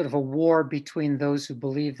 sort of a war between those who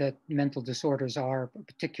believe that mental disorders are a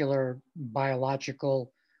particular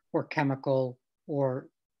biological or chemical or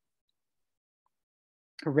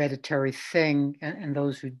hereditary thing, and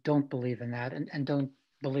those who don't believe in that and don't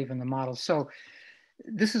believe in the model. So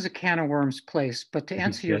this is a can of worms place, but to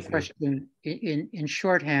answer your question in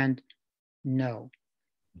shorthand, no.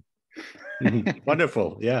 Mhm.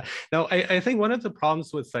 Wonderful. Yeah. Now, I think one of the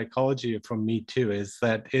problems with psychology for me too is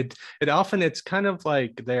that it often it's kind of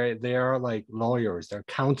like they are like lawyers, they're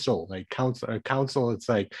counsel, like counsel. It's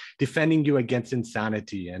like defending you against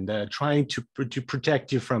insanity and trying to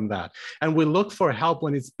protect you from that. And we look for help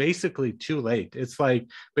when it's basically too late. It's like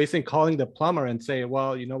basically calling the plumber and say,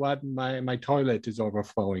 well, you know what, my toilet is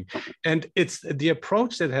overflowing. And it's the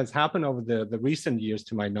approach that has happened over the recent years,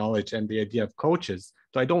 to my knowledge, and the idea of coaches.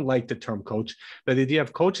 So I don't like the term coach, but the idea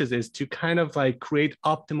of coaches is to kind of like create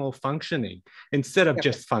optimal functioning instead of Yep.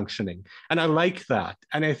 just functioning. And I like that.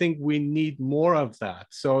 And I think we need more of that.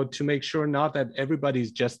 So to make sure not that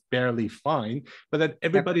everybody's just barely fine, but that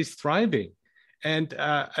everybody's thriving. And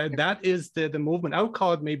Yep. that is the movement. I would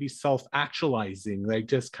call it maybe self-actualizing, like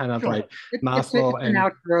just kind of Sure. like It's Maslow an and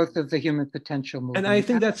outgrowth of the human potential and I movement.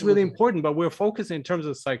 think that's really Absolutely. important, but we're focusing in terms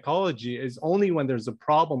of psychology is only when there's a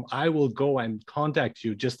problem, I will go and contact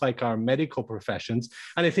you, just like our medical professions.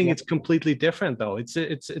 And I think Yep. it's completely different though. It's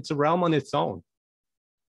a realm on its own.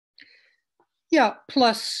 Yeah.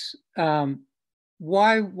 Plus,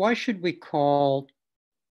 why should we call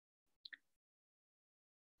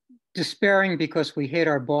despairing because we hate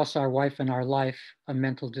our boss, our wife, and our life a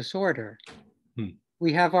mental disorder? Hmm.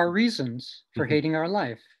 We have our reasons for Mhm. hating our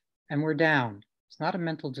life, and we're down. It's not a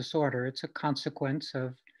mental disorder. It's a consequence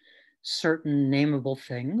of certain nameable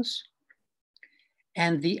things.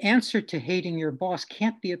 And the answer to hating your boss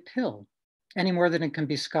can't be a pill any more than it can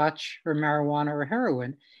be scotch or marijuana or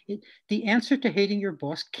heroin. The answer to hating your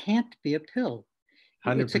boss can't be a pill. It's a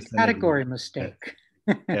 100% agree. category Yes. mistake.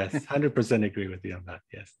 Yes. 100% agree with you on that.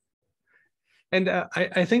 Yes. And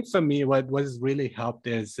I think for me, what has really helped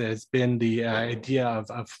has been the idea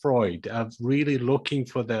of Freud, of really looking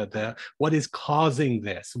for the what is causing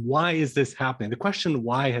this? Why is this happening? The question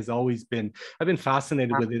why has always been, I've been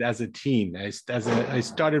fascinated with it as a teen. I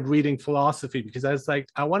started reading philosophy because I was like,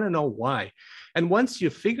 I want to know why. And once you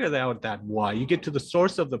figure out that why, you get to the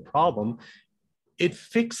source of the problem, it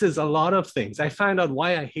fixes a lot of things. I found out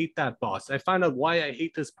why I hate that boss. I found out why I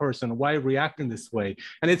hate this person, why I react in this way.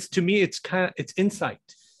 And it's, to me, it's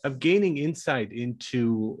insight of gaining insight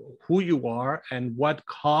into who you are and what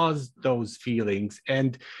caused those feelings.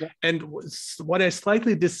 Yeah. And what I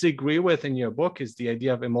slightly disagree with in your book is the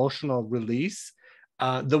idea of emotional release.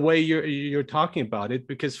 The way you're talking about it,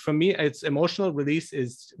 because for me, it's emotional release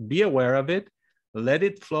is be aware of it, let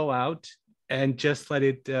it flow out, and just let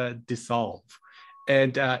it dissolve.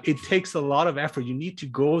 And it takes a lot of effort. You need to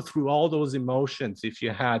go through all those emotions. If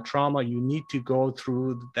you had trauma, you need to go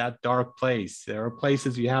through that dark place. There are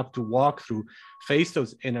places you have to walk through, face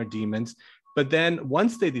those inner demons. But then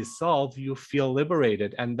once they dissolve, you feel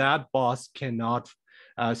liberated, and that boss cannot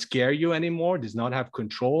scare you anymore, does not have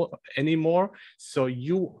control anymore. So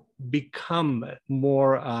you become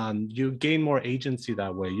more, you gain more agency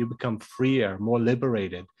that way. You become freer, more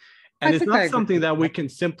liberated. I And it's think I not agree something with that we that. can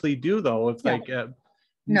simply do, though. It's Yeah. like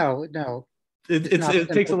No, it's not it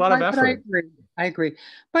takes a simple. lot of But I effort. agree. I agree.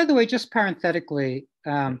 By the way, just parenthetically,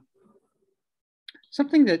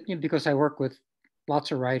 something that, because I work with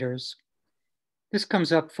lots of writers, this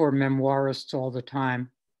comes up for memoirists all the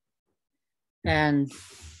time. And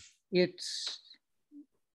it's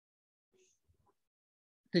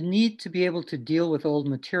the need to be able to deal with old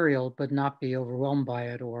material, but not be overwhelmed by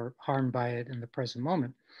it or harmed by it in the present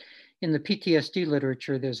moment. In the PTSD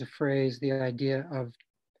literature, there's a phrase, the idea of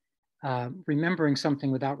remembering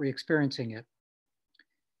something without re-experiencing it.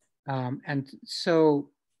 And so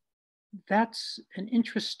that's an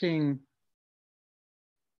interesting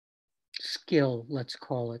skill, let's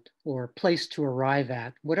call it, or place to arrive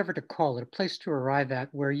at, whatever to call it, a place to arrive at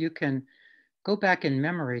where you can go back in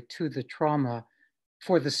memory to the trauma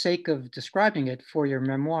for the sake of describing it for your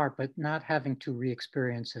memoir, but not having to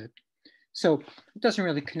re-experience it. So it doesn't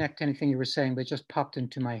really connect to anything you were saying, but it just popped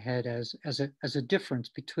into my head as a difference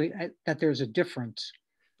between, that there's a difference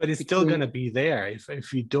But it's still between, going to be there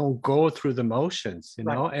if you don't go through the motions, you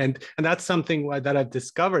right. know. And that's something that I've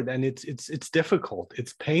discovered, and it's difficult,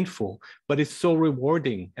 it's painful, but it's so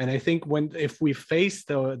rewarding. And I think if we face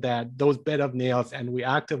those bed of nails and we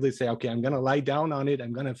actively say, okay, I'm going to lie down on it,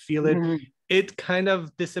 I'm going to feel it, Mhm. it kind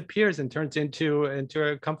of disappears and turns into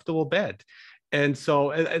a comfortable bed. And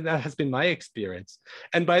so and that has been my experience.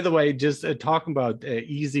 And by the way, just talking about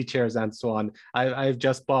easy chairs and so on, I've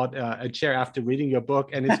just bought a chair after reading your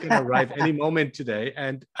book, and it's going to arrive any moment today.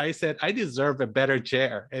 And I said, I deserve a better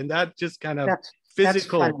chair. And that just kind of That's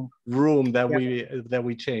physical funny. room that Yep.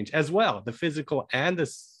 we change as well, the physical and the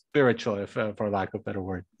spiritual, if for lack of a better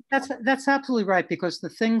word. That's absolutely right, because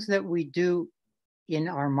the things that we do in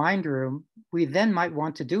our mind room, we then might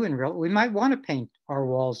want to do in real, we might want to paint our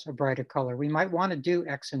walls a brighter color. We might want to do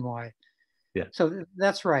X and Y. Yeah. So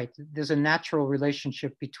that's right. There's a natural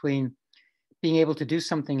relationship between being able to do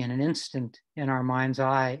something in an instant in our mind's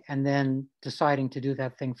eye and then deciding to do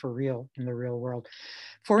that thing for real in the real world.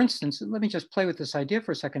 For instance, let me just play with this idea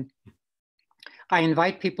for a second. I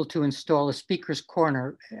invite people to install a speaker's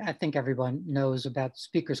corner. I think everyone knows about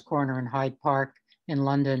Speaker's Corner in Hyde Park in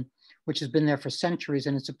London, which has been there for centuries.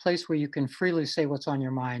 And it's a place where you can freely say what's on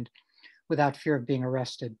your mind without fear of being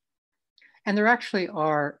arrested. And there actually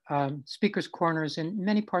are speakers' corners in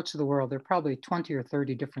many parts of the world. There are probably 20 or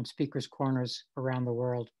 30 different speakers' corners around the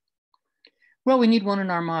world. Well, we need one in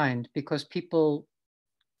our mind because people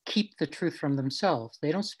keep the truth from themselves.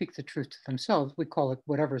 They don't speak the truth to themselves. We call it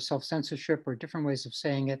whatever, self-censorship or different ways of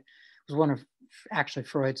saying it. It was one of actually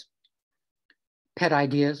Freud's pet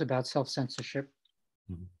ideas about self-censorship.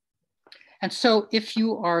 Mm-hmm. And so if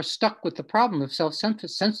you are stuck with the problem of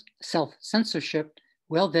self-censorship,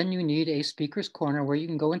 well, then you need a speaker's corner where you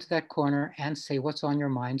can go into that corner and say what's on your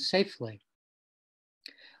mind safely.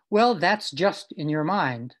 Well, that's just in your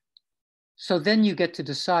mind. So then you get to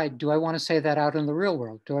decide, do I want to say that out in the real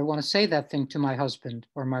world? Do I want to say that thing to my husband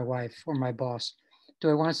or my wife or my boss? Do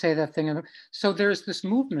I want to say that thing? So there's this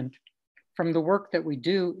movement from the work that we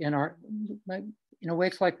do in a way,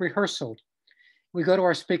 it's like rehearsal. We go to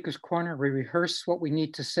our speaker's corner, we rehearse what we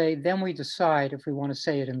need to say, then we decide if we want to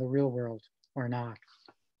say it in the real world or not.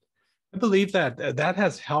 I believe that that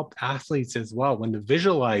has helped athletes as well when they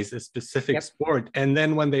visualize a specific sport. And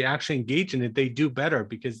then when they actually engage in it, they do better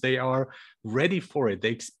because they are ready for it. They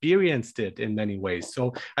experienced it in many ways.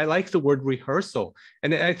 So I like the word rehearsal.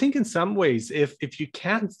 And I think in some ways, if you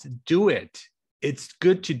can't do it, it's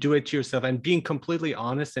good to do it to yourself and being completely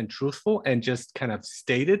honest and truthful and just kind of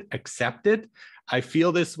state it, accept it. I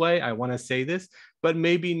feel this way. I want to say this, but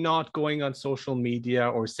maybe not going on social media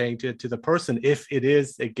or saying to the person if it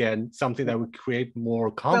is, again, something that would create more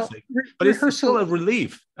conflict. Well, but it's still a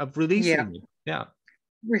relief of releasing it. Yeah.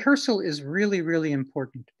 Rehearsal is really, really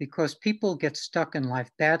important because people get stuck in life,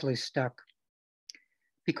 badly stuck,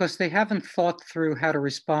 because they haven't thought through how to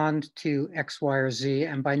respond to X, Y, or Z.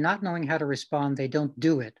 And by not knowing how to respond, they don't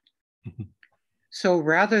do it. So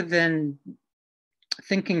rather than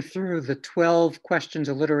thinking through the 12 questions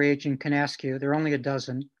a literary agent can ask you, there are only a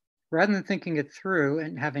dozen, rather than thinking it through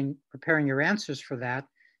and preparing your answers for that,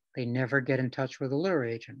 they never get in touch with a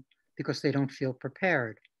literary agent because they don't feel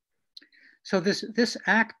prepared. So this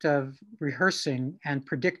act of rehearsing and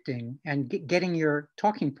predicting and getting your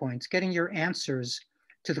talking points, getting your answers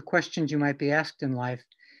to the questions you might be asked in life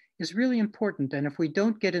is really important. And if we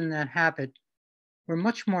don't get in that habit, we're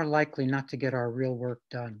much more likely not to get our real work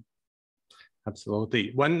done.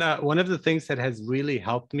 Absolutely. One of the things that has really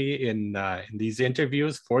helped me in these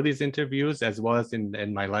interviews, for these interviews, as well as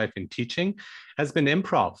in my life in teaching, has been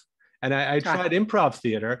improv. And I tried improv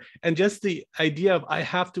theater, and just the idea of I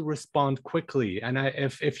have to respond quickly. And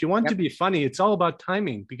if you want to be funny, it's all about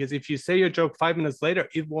timing, because if you say your joke 5 minutes later,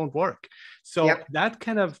 it won't work. So that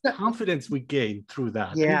kind of confidence we gain through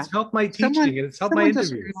that. It's helped my teaching and it's helped my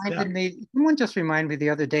interviews. Someone just reminded me the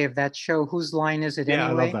other day of that show, Whose Line Is It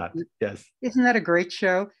Anyway? Yeah, I love that. Yes. Isn't that a great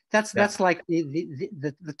show? That's like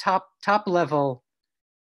the top level.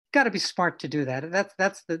 Got to be smart to do that.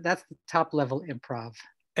 That's the top level improv.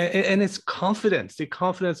 And it's confidence, the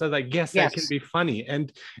confidence of like, yes, I can be funny.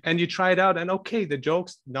 And you try it out and okay, the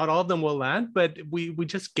jokes, not all of them will land, but we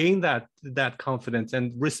just gain that confidence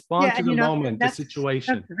and respond to the moment, the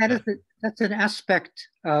situation. That's an aspect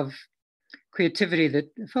of creativity that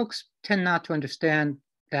folks tend not to understand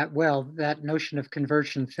that well, that notion of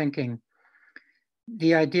conversion thinking.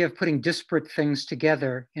 The idea of putting disparate things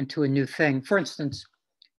together into a new thing. For instance,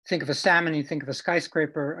 think of a salmon, you think of a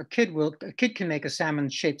skyscraper, a kid can make a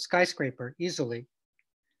salmon-shaped skyscraper easily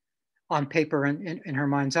on paper and in her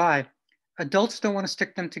mind's eye. Adults don't want to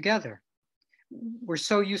stick them together. We're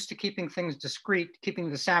so used to keeping things discrete, keeping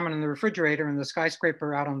the salmon in the refrigerator and the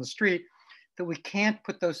skyscraper out on the street, that we can't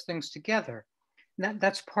put those things together.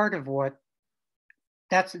 That's part of what,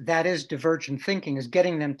 that is divergent thinking, is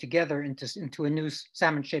getting them together into a new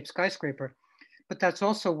salmon-shaped skyscraper. But that's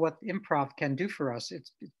also what improv can do for us.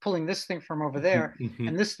 It's pulling this thing from over there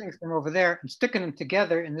and this thing from over there and sticking them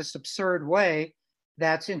together in this absurd way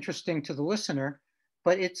that's interesting to the listener,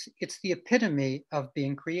 but it's the epitome of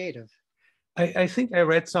being creative. I think I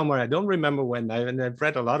read somewhere, I don't remember when, and I've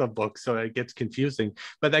read a lot of books, so it gets confusing,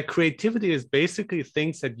 but that creativity is basically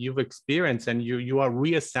things that you've experienced and you are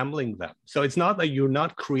reassembling them. So it's not that you're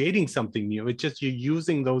not creating something new, it's just you're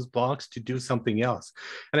using those blocks to do something else.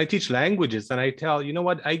 And I teach languages and I tell, you know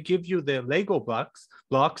what, I give you the Lego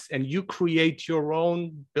blocks and you create your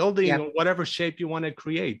own building Yep. or whatever shape you want to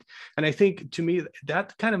create. And I think to me,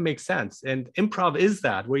 that kind of makes sense. And improv is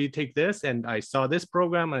that, where you take this and I saw this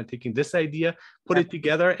program and I'm taking this idea, put Yep. it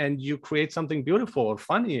together, and you create something beautiful or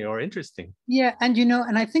funny or interesting. Yeah, and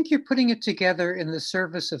and I think you're putting it together in the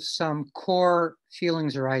service of some core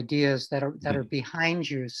feelings or ideas that are behind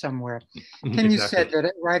you somewhere. Ken, you Exactly. said that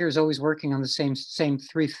a writer is always working on the same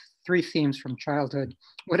three themes from childhood,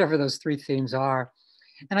 whatever those three themes are.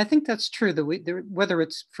 And I think that's true. Whether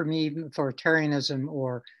it's for me authoritarianism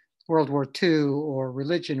or World War II or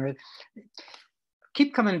religion, or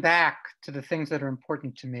keep coming back to the things that are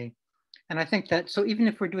important to me. And I think that, so even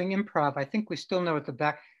if we're doing improv, I think we still know at the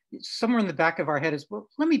back, somewhere in the back of our head is, well,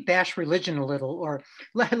 let me bash religion a little, or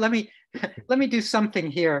let me let me do something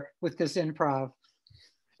here with this improv.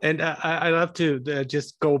 And I love to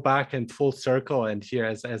just go back and full circle and here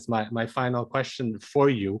as my final question for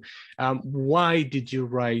you. Why did you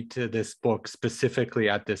write this book specifically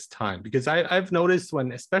at this time? Because I've noticed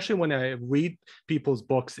especially when I read people's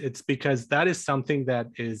books, it's because that is something that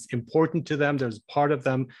is important to them. There's part of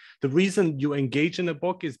them. The reason you engage in a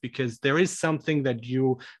book is because there is something that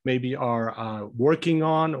you maybe are working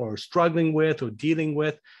on or struggling with or dealing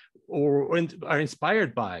with, or are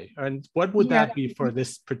inspired by. And what would Yeah, that be for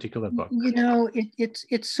this particular book?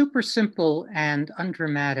 it's super simple and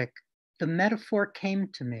undramatic. The metaphor came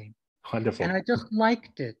to me, and Wonderful. I just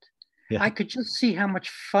liked it. Yeah, I could just see how much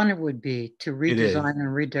fun it would be to it is. redesign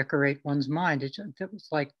and redecorate one's mind. It was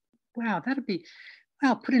like, wow, that'd be,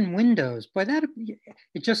 wow, put in windows. Boy,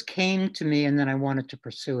 it just came to me, and then I wanted to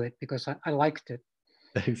pursue it because I liked it.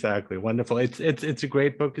 Exactly. Wonderful. It's a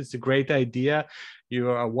great book. It's a great idea.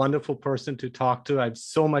 You're a wonderful person to talk to. I've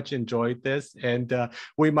so much enjoyed this. And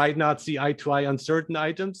we might not see eye to eye on certain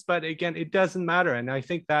items, but again, it doesn't matter. And I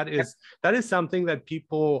think that is something that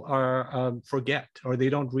people are forget, or they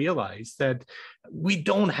don't realize, that we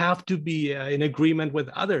don't have to be in agreement with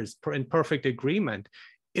others, in perfect agreement.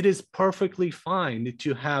 It is perfectly fine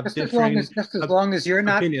to have differing Just as long as you're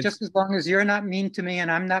not opinions. just as long as you're not mean to me and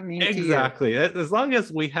I'm not mean to you. Exactly. As long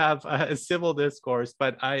as we have a civil discourse,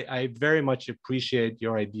 but I very much appreciate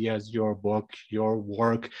your ideas, your book, your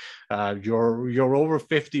work, your over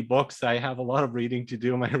 50 books. I have a lot of reading to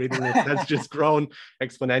do. My reading list has just grown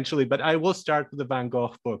exponentially, but I will start with the Van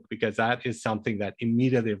Gogh book because that is something that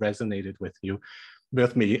immediately resonated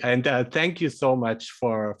with me. And thank you so much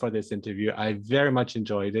for this interview. I very much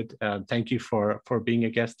enjoyed it. Thank you for being a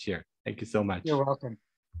guest here. Thank you so much. You're welcome.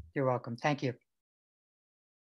 You're welcome. Thank you.